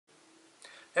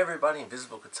Hey everybody,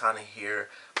 Invisiblekatana here.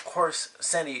 Of course,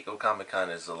 San Diego Comic-Con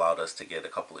has allowed us to get a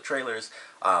couple of trailers,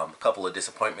 a couple of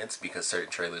disappointments because certain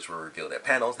trailers were revealed at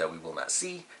panels that we will not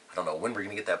see. I don't know when we're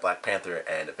going to get that Black Panther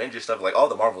and Avengers stuff. Like, all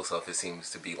the Marvel stuff, it seems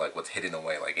to be like what's hidden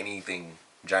away. Like, anything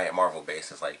giant Marvel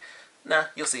based is like, nah,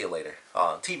 you'll see it later.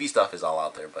 TV stuff is all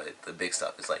out there, but the big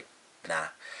stuff is like, nah.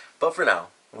 But for now,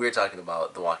 we're talking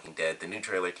about The Walking Dead. The new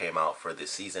trailer came out for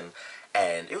this season,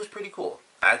 and it was pretty cool.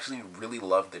 I actually really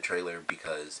loved the trailer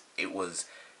because it was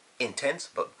intense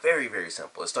but very, very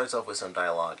simple. It starts off with some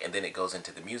dialogue and then it goes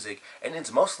into the music, and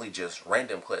it's mostly just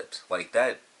random clips. Like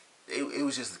that, it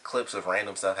was just clips of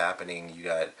random stuff happening. You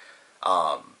got,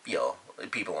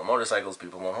 people on motorcycles,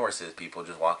 people on horses, people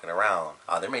just walking around.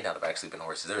 There may not have actually been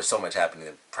horses. There was so much happening,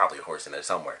 probably a horse in there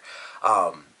somewhere.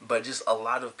 But just a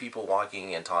lot of people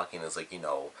walking and talking. Is like,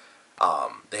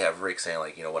 they have Rick saying,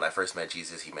 like, when I first met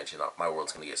Jesus, he mentioned my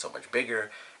world's going to get so much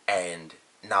bigger. And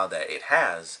now that it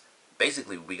has,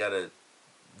 basically, we got to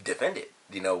defend it.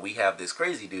 We have this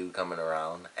crazy dude coming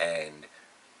around, and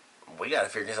we got to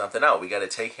figure something out. We got to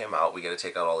take him out. We got to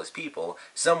take out all his people.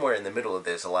 Somewhere in the middle of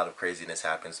this, a lot of craziness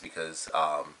happens because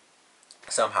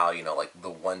somehow, like the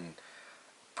one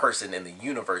person in the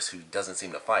universe who doesn't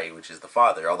seem to fight, which is the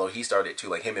father. Although he started to,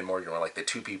 like, him and Morgan were like the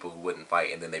two people who wouldn't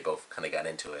fight, and then they both kind of got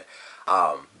into it.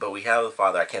 But we have the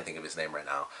father. I can't think of his name right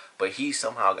now, but he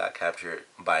somehow got captured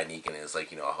by Negan and is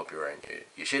like, I hope you're wearing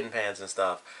your shitting pants and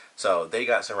stuff. So they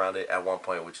got surrounded at one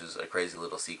point, which is a crazy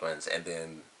little sequence, and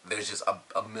then there's just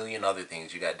a million other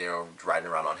things. You got Daryl riding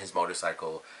around on his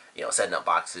motorcycle, setting up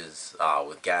boxes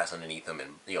with gas underneath them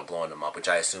and blowing them up, which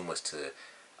I assume was to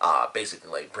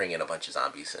basically like bring in a bunch of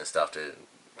zombies and stuff to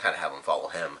kind of have them follow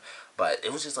him. But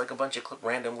it was just like a bunch of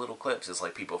random little clips. It's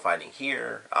like people fighting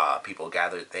here, people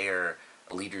gathered there,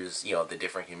 leaders, the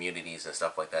different communities and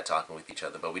stuff like that talking with each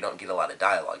other. But we don't get a lot of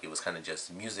dialogue. It was kind of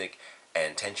just music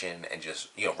and tension and just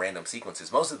random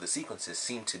sequences. Most of the sequences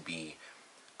seem to be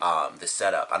the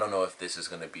setup. I don't know if this is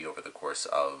going to be over the course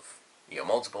of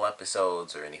multiple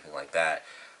episodes or anything like that.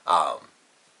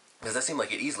 Because that seemed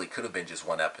like it easily could have been just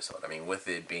one episode. I mean, with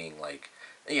it being like,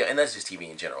 and that's just TV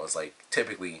in general. It's like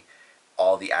typically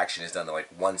all the action is done in like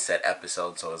one set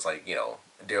episode. So it's like,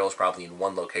 Daryl's probably in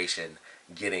one location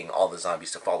getting all the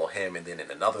zombies to follow him, and then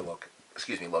in another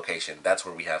location, that's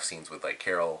where we have scenes with like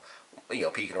Carol,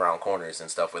 peeking around corners and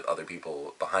stuff with other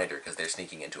people behind her because they're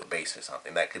sneaking into a base or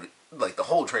something. That could, like, the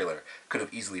whole trailer could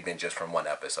have easily been just from one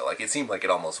episode. Like, it seemed like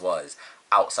it almost was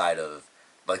outside of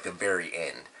like the very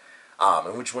end.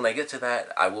 In which, when I get to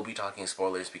that, I will be talking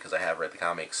spoilers because I have read the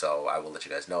comics, so I will let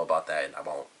you guys know about that, and I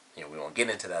won't, we won't get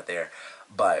into that there.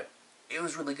 But it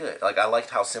was really good. Like, I liked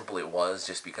how simple it was,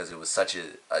 just because it was such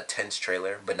a tense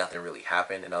trailer, but nothing really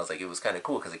happened, and I was like, it was kind of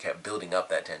cool because it kept building up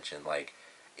that tension. Like,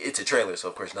 it's a trailer, so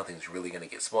of course nothing's really going to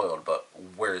get spoiled, but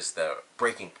where's the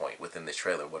breaking point within this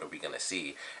trailer? What are we going to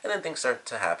see? And then things start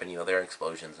to happen, there are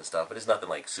explosions and stuff, but it's nothing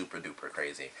like super duper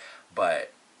crazy.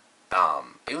 But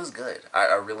it was good.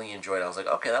 I really enjoyed it. I was like,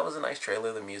 okay, that was a nice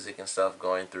trailer. The music and stuff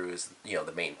going through is,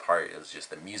 the main part. It was just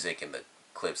the music and the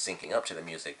clips syncing up to the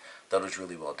music. That was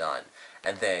really well done.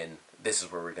 And then this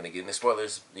is where we're going to get into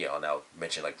spoilers, and I'll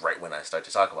mention like right when I start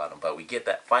to talk about them. But we get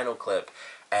that final clip,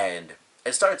 and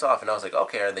it starts off, and I was like,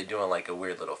 okay, are they doing like a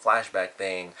weird little flashback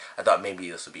thing? I thought maybe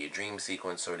this would be a dream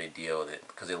sequence sort of deal,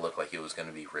 because it looked like it was going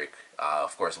to be Rick,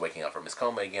 of course, waking up from his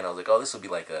coma again. I was like, oh, this will be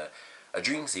like a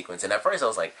dream sequence. And at first I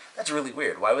was like, that's really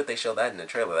weird. Why would they show that in the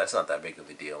trailer? That's not that big of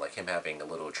a deal. Like him having a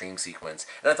little dream sequence.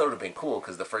 And I thought it would have been cool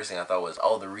because the first thing I thought was,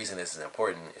 oh, the reason this is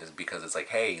important is because it's like,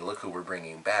 hey, look who we're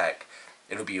bringing back.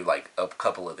 It'll be like a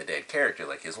couple of the dead characters,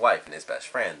 like his wife and his best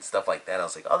friend, stuff like that. I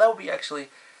was like, oh, that would be actually,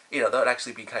 that would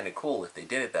actually be kind of cool if they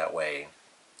did it that way.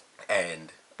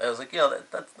 And I was like,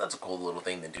 that's a cool little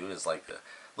thing to do. Is like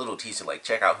a little teaser, like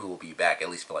check out who will be back, at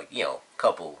least for like,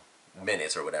 couple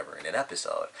minutes or whatever in an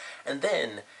episode. And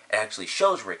then it actually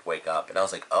shows Rick wake up, and I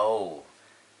was like, oh,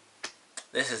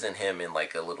 this isn't him in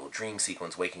like a little dream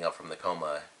sequence waking up from the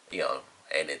coma,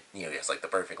 and it, it's like the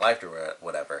perfect life or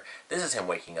whatever. This is him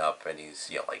waking up, and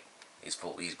he's, like,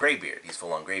 he's graybeard. He's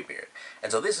full on graybeard. And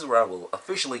so this is where I will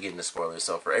officially get into spoilers.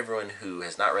 So for everyone who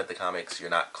has not read the comics, you're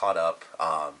not caught up.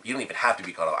 You don't even have to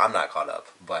be caught up. I'm not caught up,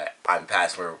 but I'm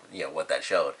past where, what that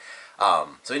showed.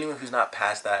 So anyone who's not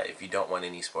past that, if you don't want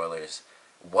any spoilers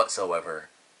whatsoever,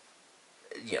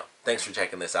 thanks for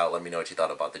checking this out. Let me know what you thought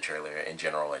about the trailer in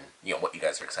general and, what you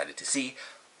guys are excited to see.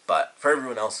 But for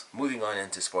everyone else, moving on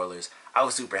into spoilers, I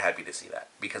was super happy to see that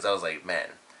because I was like, man,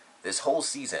 this whole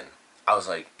season, I was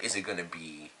like, is it going to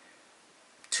be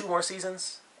 2 more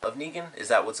seasons of Negan? Is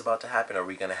that what's about to happen? Are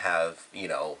we going to have,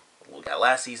 we got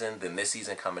last season, then this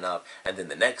season coming up, and then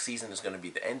the next season is going to be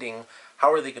the ending.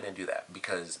 How are they going to do that?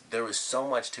 Because there was so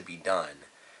much to be done.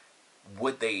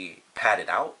 Would they pad it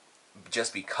out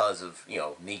just because of, you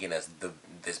know, Negan as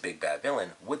this big bad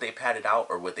villain? Would they pad it out,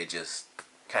 or would they just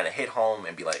kind of hit home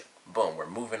and be like, boom, we're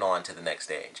moving on to the next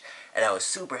stage? And I was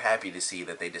super happy to see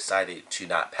that they decided to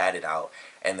not pad it out,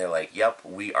 and they're like, yep,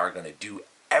 we are going to do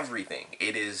everything.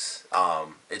 It is,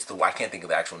 it's the, I can't think of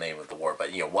the actual name of the war,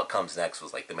 but, you know, what comes next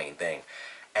was like the main thing.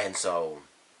 And so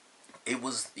it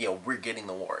was, you know, we're getting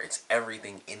the war. It's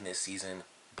everything in this season,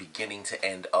 beginning to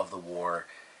end of the war.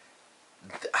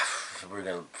 We're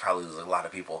going to probably lose a lot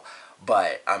of people,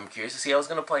 but I'm curious to see how it's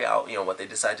going to play out, you know, what they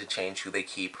decide to change, who they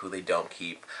keep, who they don't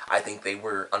keep. I think they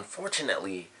were,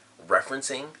 unfortunately,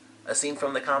 referencing a scene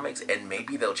from the comics, and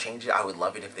maybe they'll change it. I would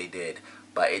love it if they did,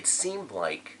 but it seemed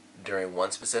like during one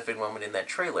specific moment in that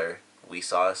trailer, we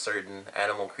saw a certain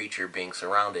animal creature being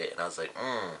surrounded, and I was like,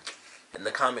 in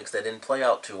the comics that didn't play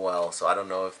out too well, so I don't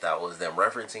know if that was them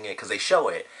referencing it, because they show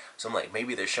it, so I'm like,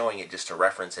 maybe they're showing it just to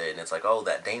reference it, and it's like, oh,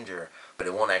 that danger, but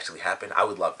it won't actually happen. I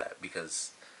would love that,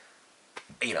 because,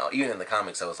 you know, even in the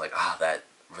comics, I was like, oh, that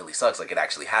really sucks, like, it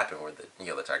actually happened, where the, you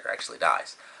know, the tiger actually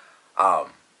dies.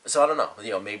 So I don't know,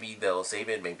 you know, maybe they'll save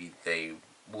it, maybe they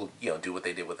will, you know, do what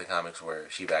they did with the comics, where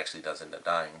Shiva actually does end up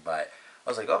dying, but I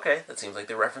was like, okay, that seems like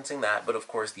they're referencing that, but of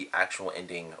course, the actual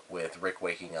ending with Rick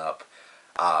waking up,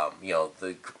 you know,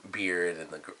 the beard and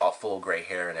the full gray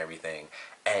hair and everything.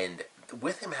 And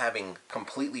with him having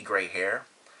completely gray hair,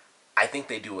 I think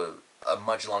they do a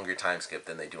much longer time skip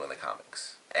than they do in the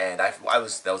comics. And that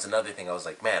was another thing. I was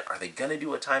like, man, are they gonna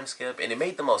do a time skip? And it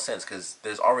made the most sense because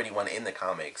there's already one in the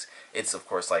comics. It's of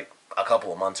course like a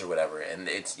couple of months or whatever, and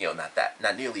it's, you know,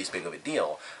 not nearly as big of a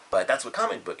deal. But that's what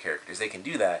comic book characters, they can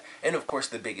do that. And of course,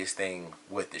 the biggest thing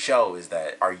with the show is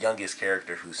that our youngest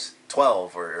character, who's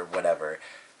 12 or whatever,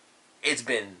 it's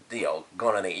been, you know,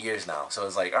 going on 8 years now. So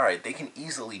it's like, all right, they can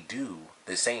easily do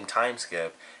the same time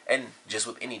skip. And just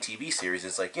with any TV series,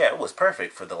 it's like, yeah, it was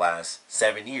perfect for the last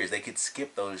 7 years. They could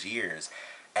skip those years.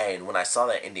 And when I saw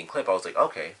that ending clip, I was like,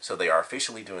 okay, so they are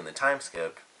officially doing the time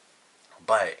skip.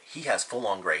 But he has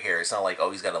full-on gray hair. It's not like, oh,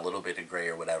 he's got a little bit of gray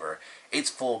or whatever. It's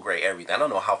full gray everything. I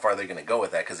don't know how far they're going to go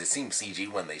with that, because it seemed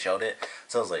CG when they showed it.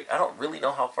 So I was like, I don't really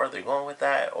know how far they're going with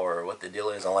that, or what the deal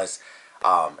is, unless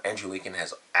Andrew Lincoln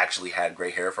has actually had gray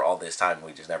hair for all this time, and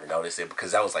we just never noticed it,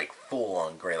 because that was like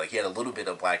full-on gray. Like, he had a little bit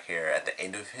of black hair at the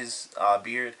end of his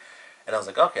beard, and I was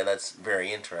like, okay, that's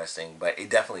very interesting, but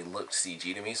it definitely looked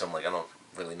CG to me, so I'm like, I don't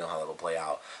really know how that'll play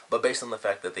out. But based on the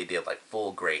fact that they did like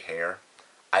full gray hair,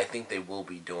 I think they will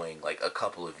be doing like a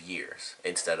couple of years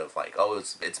instead of like, oh,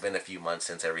 it's been a few months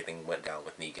since everything went down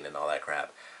with Negan and all that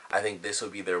crap. I think this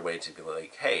would be their way to be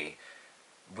like, hey,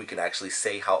 we could actually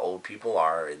say how old people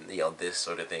are, and, you know, this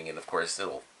sort of thing. And of course,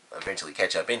 it'll eventually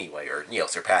catch up anyway, or, you know,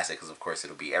 surpass it, because of course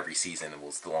it'll be every season and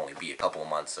will still only be a couple of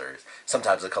months, or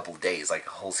sometimes a couple of days. Like, a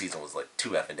whole season was like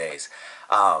 2 effing days.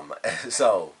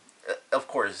 So of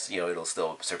course, you know, it'll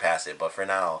still surpass it, but for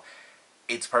now,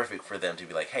 it's perfect for them to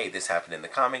be like, hey, this happened in the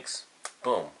comics,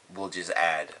 boom, we'll just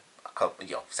add a couple,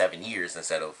 you know, 7 years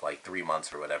instead of like 3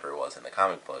 months or whatever it was in the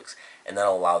comic books, and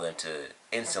that'll allow them to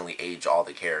instantly age all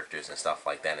the characters and stuff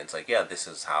like that. And it's like, yeah, this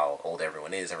is how old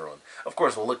everyone is. Everyone, of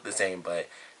course, will look the same, but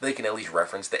they can at least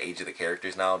reference the age of the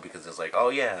characters now, because it's like, oh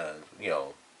yeah, you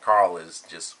know, Carl is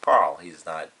just Carl. He's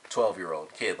not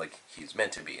 12-year-old kid like he's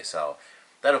meant to be. So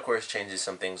that, of course, changes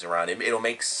some things around. It'll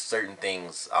make certain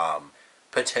things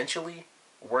potentially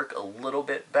work a little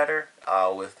bit better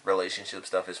with relationship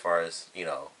stuff, as far as, you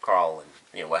know, Carl and,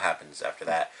 you know, what happens after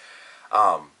that.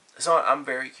 So I'm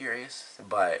very curious,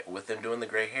 but with them doing the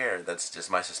gray hair, that's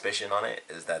just my suspicion on it,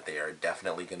 is that they are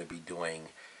definitely going to be doing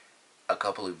a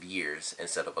couple of years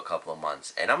instead of a couple of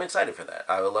months, and I'm excited for that.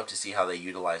 I would love to see how they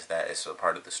utilize that as a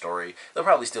part of the story. They'll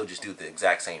probably still just do the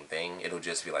exact same thing. It'll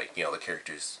just be like, you know, the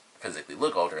characters physically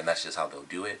look older, and that's just how they'll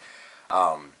do it.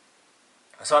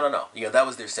 So I don't know. You know, that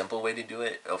was their simple way to do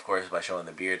it, of course, by showing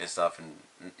the beard and stuff. And,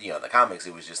 you know, in the comics,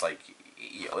 it was just like,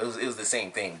 you know, it was the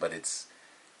same thing, but it's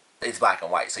black and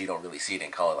white, so you don't really see it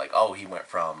in color. Like, oh, he went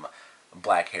from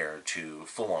black hair to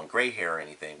full-on gray hair or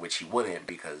anything, which he wouldn't,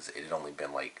 because it had only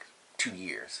been like 2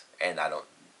 years. And I don't,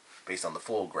 based on the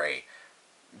full gray,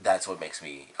 that's what makes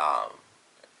me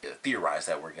theorize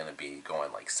that we're going to be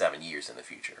going like 7 years in the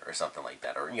future or something like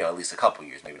that, or, you know, at least a couple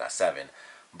years, maybe not 7,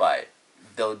 but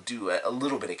they'll do a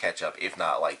little bit of catch up, if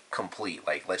not like complete,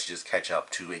 like, let's just catch up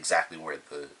to exactly where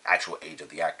the actual age of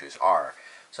the actors are.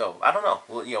 So I don't know.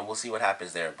 Well, you know, we'll see what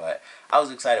happens there. But I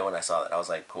was excited when I saw that. I was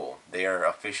like, cool. They are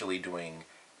officially doing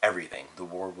everything. The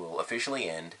war will officially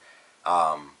end.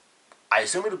 I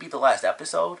assume it'll be the last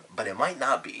episode, but it might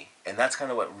not be, and that's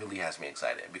kind of what really has me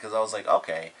excited, because I was like,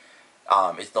 okay,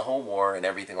 it's the whole war and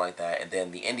everything like that, and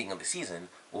then the ending of the season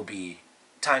will be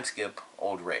time skip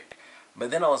old Rick. But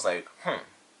then I was like,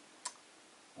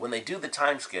 when they do the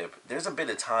time skip, there's a bit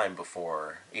of time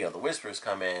before the Whispers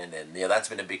come in, and that's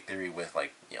been a big theory with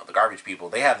like the garbage people.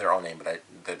 They have their own name, but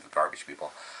they're the garbage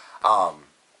people. Um,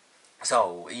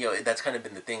 so that's kind of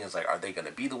been the thing, is like, are they going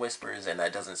to be the Whispers? And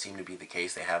that doesn't seem to be the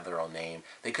case. They have their own name.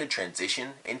 They could transition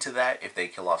into that if they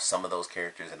kill off some of those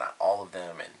characters and not all of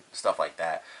them and stuff like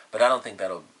that. But I don't think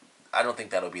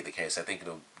that'll be the case. I think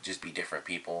it'll just be different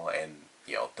people, and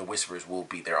the Whispers will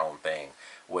be their own thing,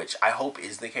 which I hope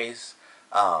is the case.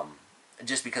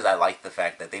 Just because I like the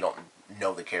fact that they don't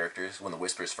know the characters. When the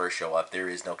Whispers first show up, there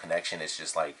is no connection. It's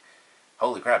just like,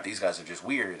 holy crap, these guys are just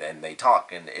weird, and they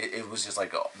talk, and it was just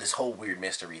like this whole weird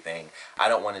mystery thing. I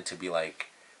don't want it to be like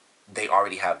they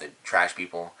already have the trash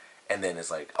people, and then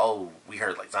it's like, oh, we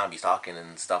heard like zombies talking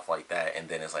and stuff like that, and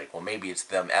then it's like, well, maybe it's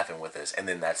them effing with us, and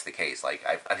then that's the case. Like,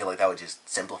 I feel like that would just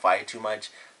simplify it too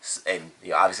much, and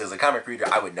obviously as a comic reader,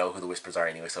 I would know who the Whispers are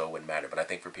anyway, so it wouldn't matter, but I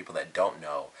think for people that don't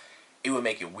know, it would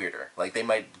make it weirder. Like, they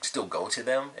might still go to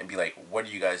them and be like, what are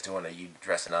you guys doing? Are you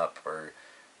dressing up? Or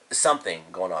something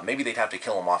going on. Maybe they'd have to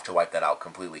kill them off to wipe that out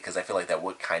completely, because I feel like that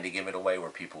would kind of give it away,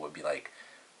 where people would be like,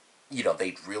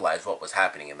 they'd realize what was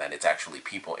happening and that it's actually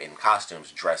people in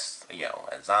costumes dressed,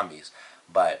 as zombies.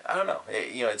 But I don't know.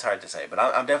 It's hard to say. But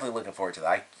I'm definitely looking forward to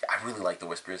that. I really like the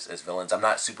Whispers as villains. I'm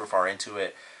not super far into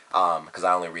it, because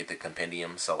I only read the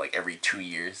compendium, so like every 2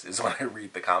 years is when I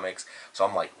read the comics. So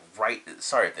I'm like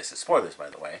sorry if this is spoilers, by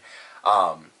the way,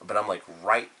 but I'm like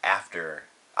right after,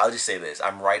 I'll just say this,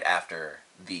 I'm right after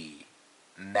the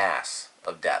mass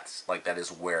of deaths. Like, that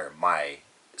is where my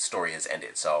story has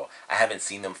ended. So I haven't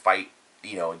seen them fight,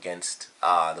 against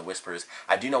the Whispers.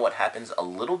 I do know what happens a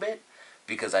little bit,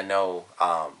 because I know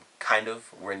kind of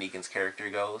where Negan's character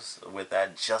goes with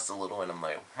that, just a little, and I'm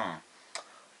like,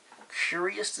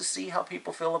 curious to see how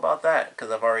people feel about that, because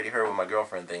I've already heard what my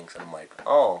girlfriend thinks, and I'm like,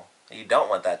 oh, you don't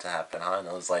want that to happen, huh? And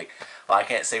I was like, well, I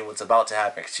can't say what's about to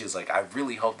happen, because she was like, I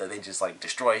really hope that they just like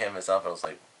destroy him and stuff. I was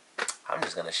like, I'm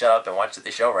just gonna shut up and watch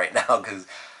the show right now, because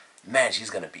man, she's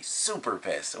gonna be super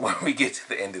pissed when we get to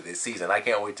the end of this season. I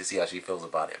can't wait to see how she feels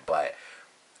about it, but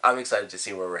I'm excited to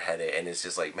see where we're headed. And it's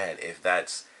just like, man, if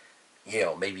that's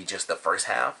maybe just the first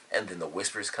half, and then the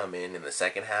Whispers come in the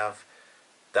second half,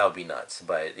 that would be nuts.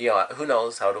 But who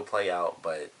knows how it'll play out.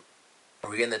 But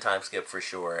we're getting the time skip for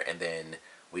sure, and then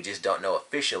we just don't know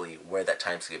officially where that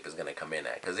time skip is going to come in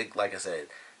at, because like I said,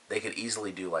 they could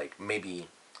easily do like maybe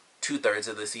 2/3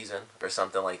 of the season or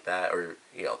something like that, or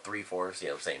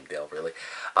 3/4, same deal really.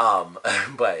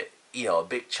 But a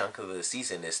big chunk of the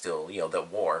season is still the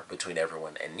war between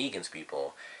everyone and Negan's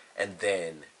people, and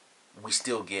then we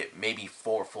still get maybe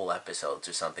 4 full episodes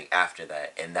or something after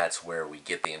that, and that's where we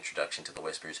get the introduction to the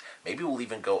Whispers. Maybe we'll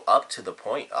even go up to the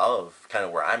point of kind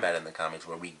of where I'm at in the comics,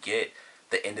 where we get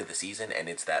the end of the season and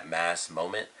it's that mass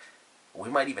moment. We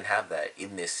might even have that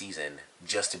in this season,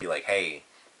 just to be like, hey,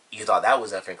 you thought that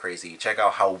was effing crazy, check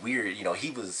out how weird, he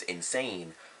was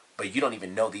insane, but you don't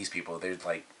even know these people.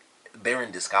 They're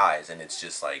in disguise, and it's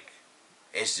just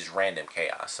random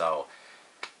chaos. So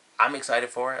I'm excited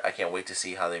for it. I can't wait to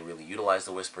see how they really utilize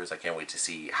the Whispers. I can't wait to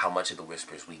see how much of the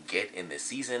Whispers we get in this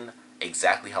season,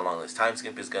 exactly how long this time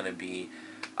skip is going to be.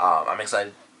 I'm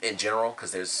excited in general,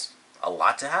 because there's a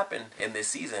lot to happen in this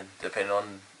season, depending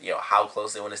on how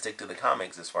close they want to stick to the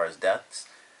comics as far as deaths.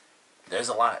 There's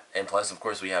a lot, and plus, of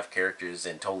course, we have characters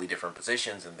in totally different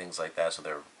positions and things like that, so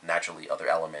there are naturally other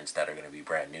elements that are going to be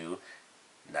brand new.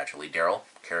 Naturally, Daryl,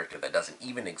 character that doesn't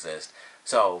even exist.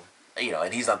 So,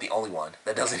 and he's not the only one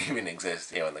that doesn't even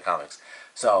exist, in the comics.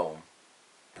 So,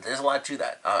 there's a lot to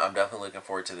that. I'm definitely looking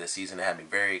forward to this season. It had me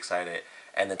very excited,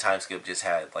 and the time skip just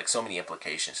had like so many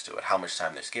implications to it. How much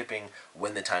time they're skipping,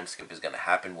 when the time skip is going to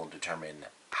happen will determine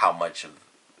how much of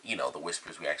the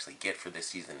Whispers we actually get for this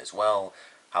season as well.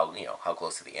 How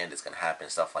close to the end is going to happen,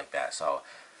 stuff like that. So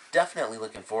definitely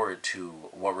looking forward to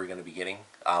what we're going to be getting.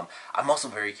 I'm also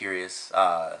very curious.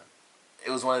 It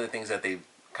was one of the things that they've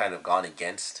kind of gone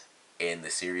against in the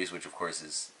series, which of course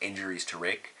is injuries to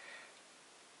Rick.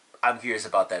 I'm curious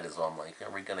about that as well. I'm like,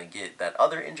 are we going to get that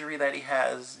other injury that he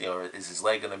has? Is his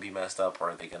leg going to be messed up, or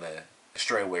are they going to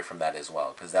stray away from that as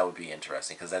well? Because that would be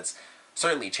interesting, because that's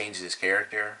certainly changes his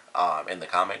character in the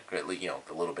comic, at least,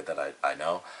 the little bit that I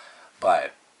know.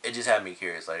 But it just had me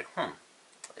curious, like,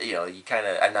 you kind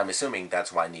of, and I'm assuming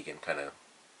that's why Negan kind of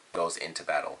goes into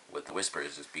battle with the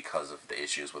Whispers, just because of the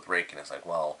issues with Rick, and it's like,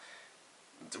 well,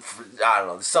 I don't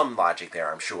know, there's some logic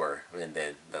there, I'm sure, and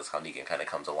then that's how Negan kind of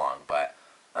comes along. But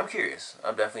I'm curious.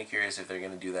 I'm definitely curious if they're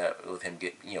gonna do that with him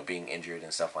being injured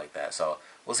and stuff like that. So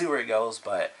we'll see where it goes.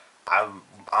 But I'm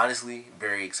honestly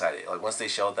very excited. Like once they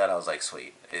showed that, I was like,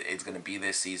 sweet. It's gonna be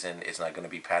this season. It's not gonna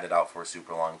be padded out for a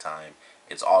super long time.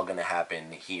 It's all gonna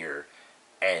happen here,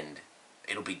 and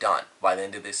it'll be done by the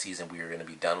end of this season. We are gonna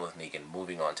be done with Negan,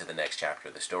 moving on to the next chapter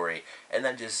of the story, and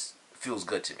that just feels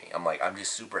good to me. I'm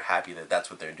just super happy that that's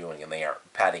what they're doing, and they are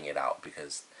padding it out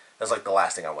because that's like the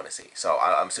last thing I want to see. So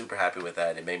I'm super happy with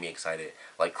that. It made me excited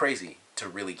like crazy to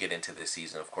really get into this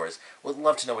season. Of course, would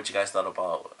love to know what you guys thought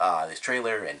about this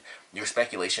trailer and your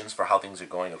speculations for how things are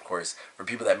going. Of course, for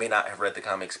people that may not have read the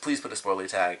comics, please put a spoiler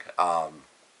tag,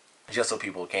 just so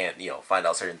people can't find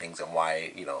out certain things and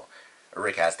why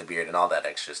Rick has the beard and all that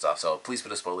extra stuff. So please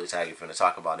put a spoiler tag if you want to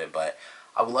talk about it. But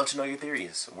I would love to know your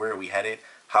theories. Where are we headed?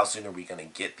 How soon are we going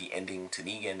to get the ending to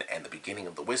Negan and the beginning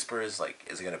of the Whispers? Like,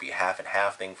 is it going to be a half and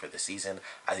half thing for the season?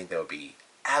 I think that would be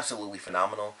absolutely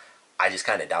phenomenal. I just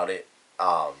kind of doubt it.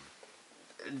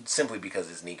 Simply because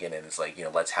it's Negan and it's like,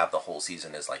 let's have the whole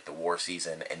season as like the war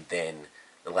season, and then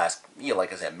the last,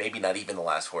 like I said, maybe not even the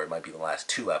last four, it might be the last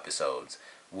two episodes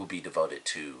will be devoted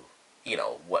to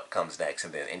what comes next,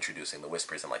 and then introducing the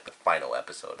Whispers in like the final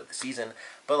episode of the season.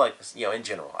 But like in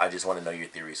general, I just want to know your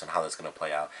theories on how that's going to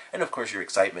play out, and of course your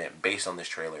excitement based on this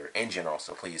trailer in general.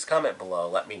 So please comment below,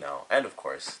 let me know, and of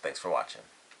course thanks for watching.